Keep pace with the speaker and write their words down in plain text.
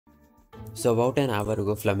So about an hour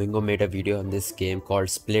ago, Flamingo made a video on this game called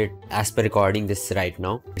Split. As per recording this right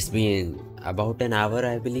now, it's been about an hour,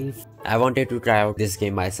 I believe. I wanted to try out this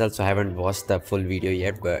game myself, so I haven't watched the full video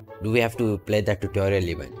yet, but do we have to play the tutorial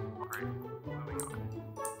even?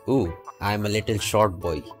 Ooh, I'm a little short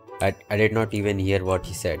boy. I did not even hear what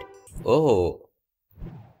he said. Oh,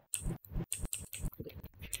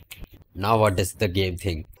 now what does the game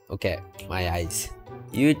think? Okay, my eyes.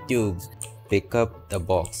 YouTube, pick up the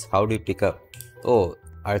box. How do you pick up? Oh,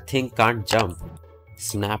 our thing can't jump.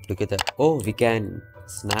 Snap together. Oh, we can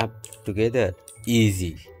snap together.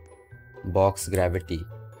 Easy. Box gravity.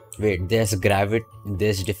 Wait, there's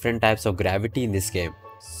different types of gravity in this game.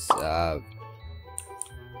 F.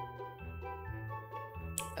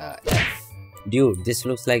 Dude, this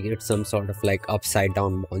looks like it's some sort of like upside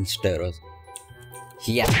down monster or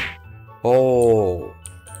yeah. Oh,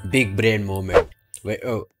 big brain moment. Wait,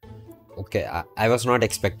 oh, okay. I was not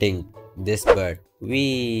expecting this, but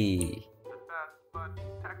we.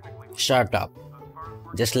 Shut up.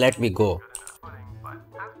 Just let me go.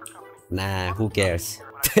 Nah, who cares?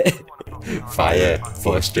 Fire,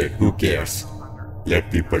 first aid, who cares?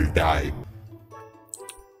 Let people die.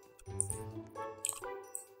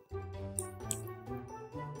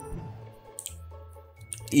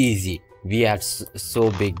 Easy. We are so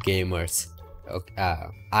big gamers. Okay,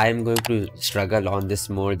 I am going to struggle on this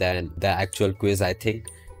more than the actual quiz, I think.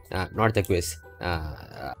 Not the quiz.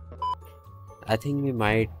 I think we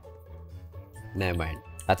might. Never mind.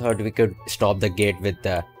 I thought we could stop the gate with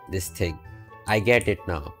this thing. I get it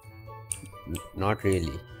now. Not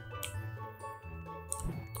really.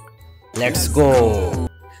 Let's go.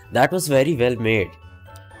 That was very well made.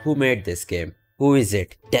 Who made this game? Who is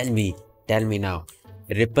it? Tell me. Tell me now.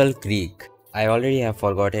 Ripple Creek. I already have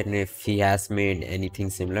forgotten if he has made anything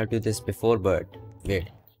similar to this before, but wait.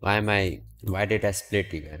 Why did I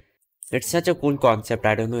split even? It's such a cool concept.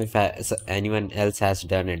 I don't know if anyone else has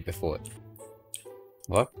done it before.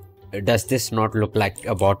 What? Does this not look like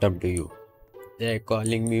a bottom to you? They're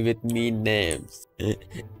calling me with mean names.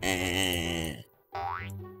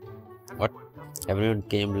 What? Everyone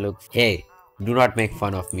came look. Hey, do not make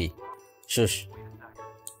fun of me. Shush.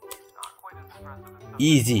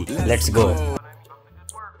 Easy. Let's go.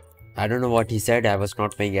 I don't know what he said. I was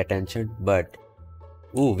not paying attention, but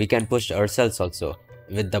ooh, we can push ourselves also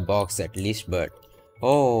with the box at least. But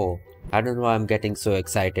oh, I don't know why I'm getting so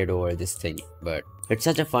excited over this thing, but it's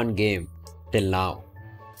such a fun game till now.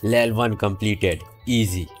 Level 1 completed.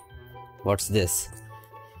 Easy. What's this?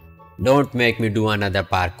 Don't make me do another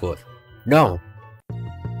parkour. No.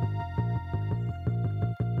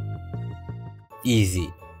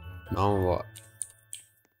 Easy. Now what?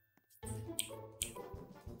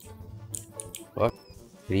 What?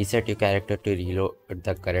 Reset your character to reload at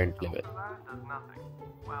the current level.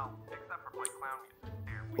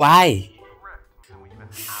 Why?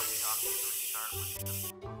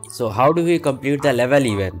 So how do we complete the level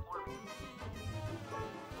even?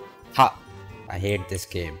 Ha! I hate this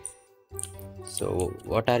game. So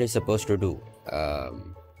what are we supposed to do?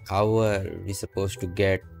 How are we supposed to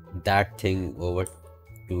get that thing over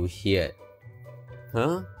to here?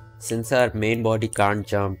 Huh? Since our main body can't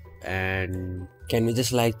jump, and can we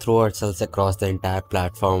just like throw ourselves across the entire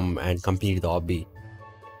platform and complete the obby?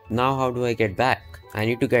 Now how do I get back? I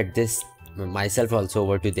need to get this myself also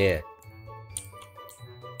over to there.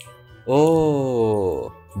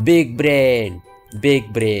 Oh, big brain,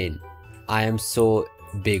 big brain. I am so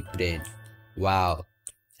big brain. Wow.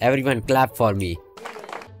 Everyone clap for me.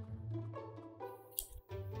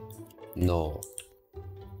 No.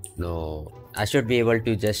 No. I should be able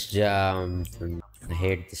to just jump. I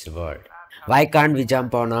hate this word. Why can't we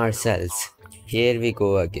jump on ourselves? Here we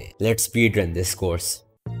go again. Let's speedrun this course.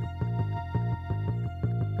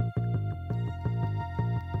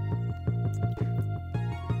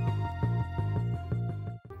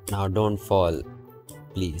 Now don't fall,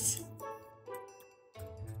 please.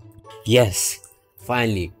 Yes,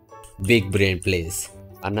 finally, big brain plays.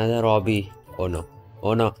 Another hobby. Oh no,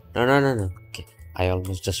 oh no, no. Okay, I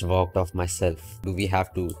almost just walked off myself. Do we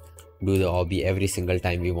have to do the hobby every single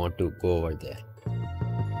time we want to go over there?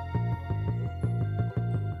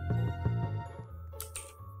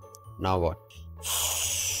 Now what?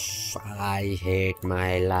 I hate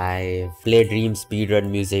my life. Play Dream speedrun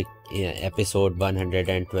music in episode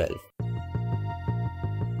 112.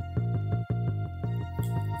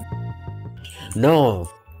 No!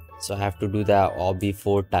 So I have to do the obby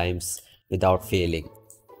 4 times without failing.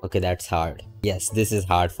 Okay, that's hard. Yes, this is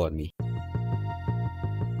hard for me.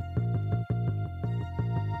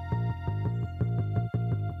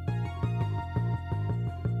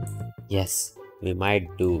 Yes, We might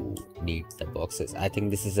do need the boxes. I think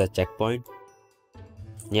this is a checkpoint.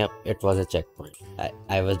 Yep, it was a checkpoint.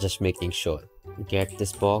 I was just making sure. Get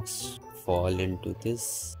this box, fall into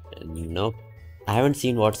this. Nope. I haven't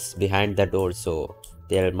seen what's behind the door, so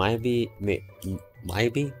there might be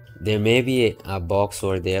there may be a box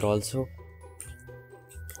over there also.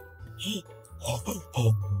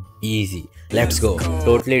 Easy. Let's go.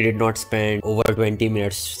 Totally did not spend over 20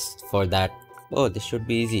 minutes for that. Oh, this should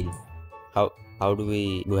be easy. How do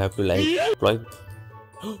we have to like deploy?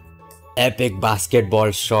 Epic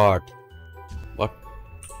basketball shot. What?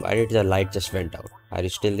 Why did the light just went out? Are you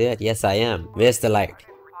still there? Yes, I am. Where's the light?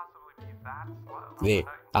 Wait,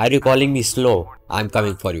 are you calling me slow? I'm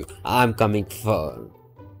coming for you. I'm coming for...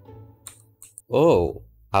 Oh,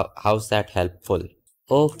 how's that helpful?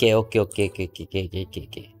 Okay.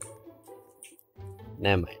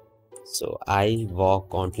 Never mind. So I walk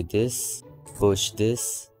onto this, push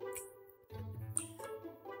this.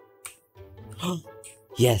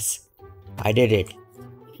 Yes, I did it.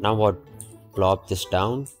 Now what? Plop this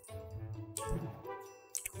down.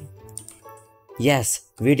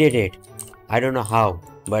 Yes, we did it. I don't know how,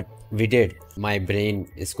 but we did. My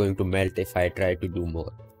brain is going to melt if I try to do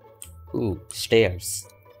more. Ooh, stairs.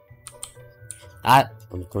 I'm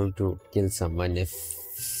going to kill someone if...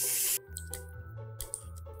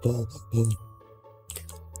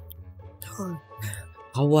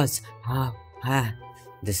 How was...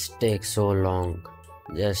 This takes so long.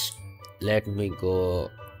 Just let me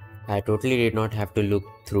go. I totally did not have to look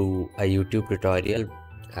through a YouTube tutorial.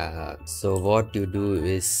 So what you do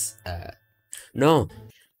is... No!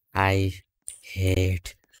 I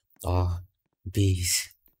hate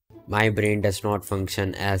bees. My brain does not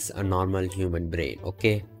function as a normal human brain,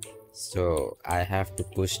 okay? So I have to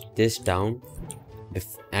push this down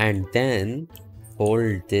and then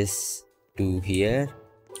hold this to here.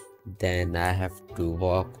 Then I have to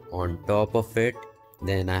walk on top of it.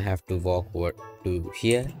 Then I have to walk over to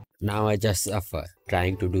here. Now I just suffer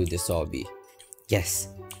trying to do this hobby. Yes!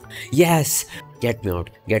 Yes! Get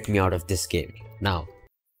me out of this game. Now.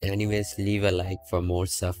 Anyways, leave a like for more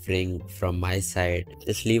suffering from my side.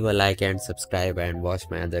 Just leave a like and subscribe and watch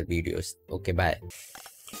my other videos. Okay, bye.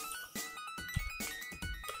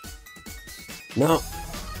 No.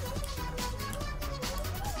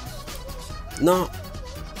 No.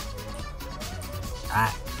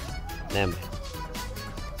 Never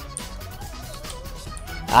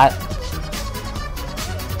mind.